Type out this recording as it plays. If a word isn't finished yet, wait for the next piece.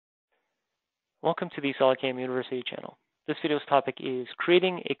Welcome to the SolidCAM University channel. This video's topic is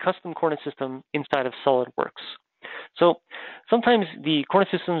creating a custom coordinate system inside of SolidWorks. So sometimes the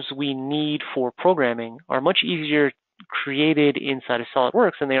coordinate systems we need for programming are much easier created inside of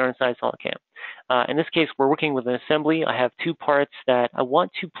SolidWorks than they are inside SolidCAM. In this case, we're working with an assembly. I have two parts that I want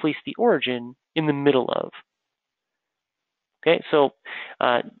to place the origin in the middle of. Okay, so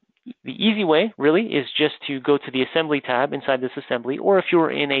the easy way, really, is just to go to the Assembly tab inside this assembly, or if you're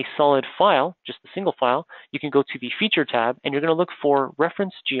in a solid file, just a single file, you can go to the Feature tab, and you're going to look for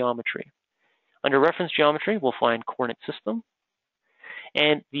Reference Geometry. Under Reference Geometry, we'll find Coordinate System.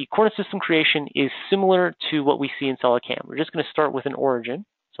 And the coordinate system creation is similar to what we see in SolidCAM. We're just going to start with an origin.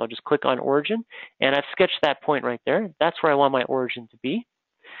 So I'll just click on Origin, and I've sketched that point right there. That's where I want my origin to be.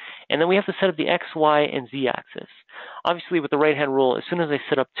 And then we have to set up the X, Y, and Z axis. Obviously, with the right-hand rule, as soon as I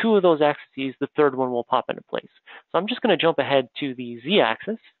set up two of those axes, the third one will pop into place. So I'm just going to jump ahead to the Z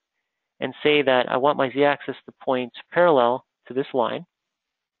axis and say that I want my Z axis to point parallel to this line.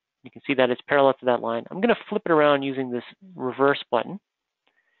 You can see that it's parallel to that line. I'm going to flip it around using this reverse button.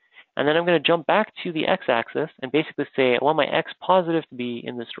 And then I'm going to jump back to the X axis and basically say I want my X positive to be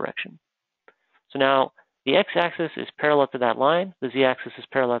in this direction. So now the X-axis is parallel to that line, the Z-axis is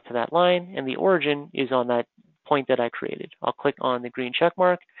parallel to that line, and the origin is on that point that I created. I'll click on the green check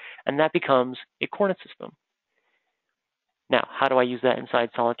mark, and that becomes a coordinate system. Now, how do I use that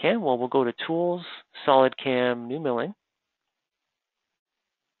inside SolidCAM? Well, we'll go to Tools, SolidCAM, New Milling.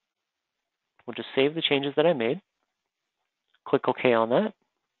 We'll just save the changes that I made. Click OK on that.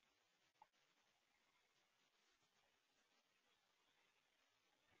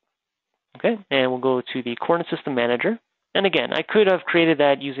 Okay, and we'll go to the Coordinate System Manager. And again, I could have created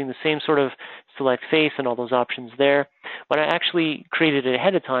that using the same sort of select face and all those options there, but I actually created it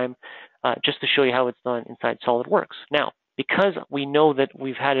ahead of time just to show you how it's done inside SolidWorks. Now, because we know that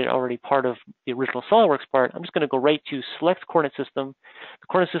we've had it already part of the original SolidWorks part, I'm just going to go right to Select Coordinate System. The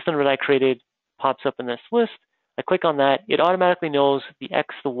coordinate system that I created pops up in this list. I click on that. It automatically knows the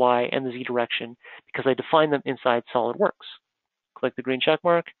X, the Y, and the Z direction because I defined them inside SolidWorks. Click the green check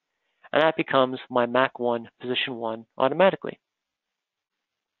mark. And that becomes my Mach 1, position 1 automatically.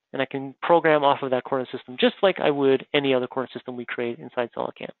 And I can program off of that coordinate system just like I would any other coordinate system we create inside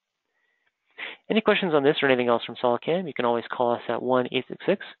SolidCAM. Any questions on this or anything else from SolidCAM, you can always call us at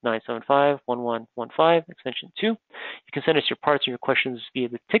 1-866-975-1115, extension 2. You can send us your parts and your questions via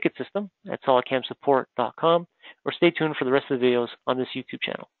the ticket system at solidcamsupport.com, or stay tuned for the rest of the videos on this YouTube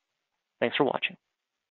channel. Thanks for watching.